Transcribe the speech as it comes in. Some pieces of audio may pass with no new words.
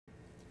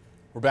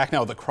We're back now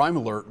with a crime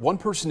alert. One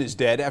person is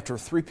dead after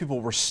 3 people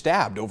were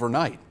stabbed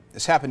overnight.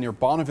 This happened near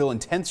Bonneville and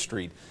 10th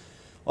Street.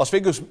 Las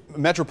Vegas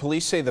Metro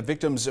Police say the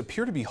victims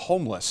appear to be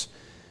homeless.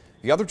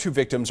 The other 2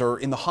 victims are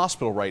in the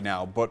hospital right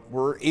now, but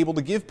were able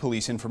to give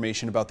police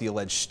information about the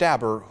alleged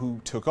stabber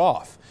who took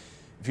off.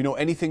 If you know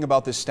anything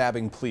about this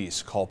stabbing,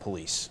 please call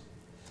police.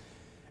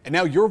 And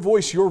now your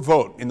voice, your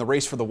vote in the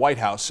race for the White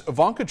House.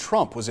 Ivanka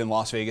Trump was in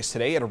Las Vegas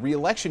today at a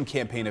re-election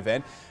campaign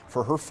event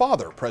for her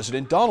father,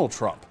 President Donald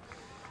Trump.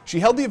 She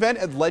held the event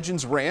at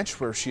Legends Ranch,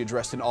 where she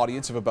addressed an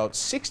audience of about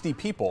 60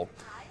 people.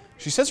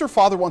 She says her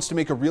father wants to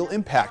make a real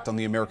impact on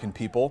the American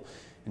people,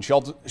 and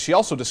she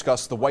also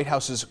discussed the White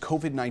House's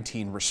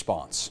COVID-19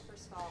 response.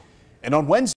 And on Wednesday,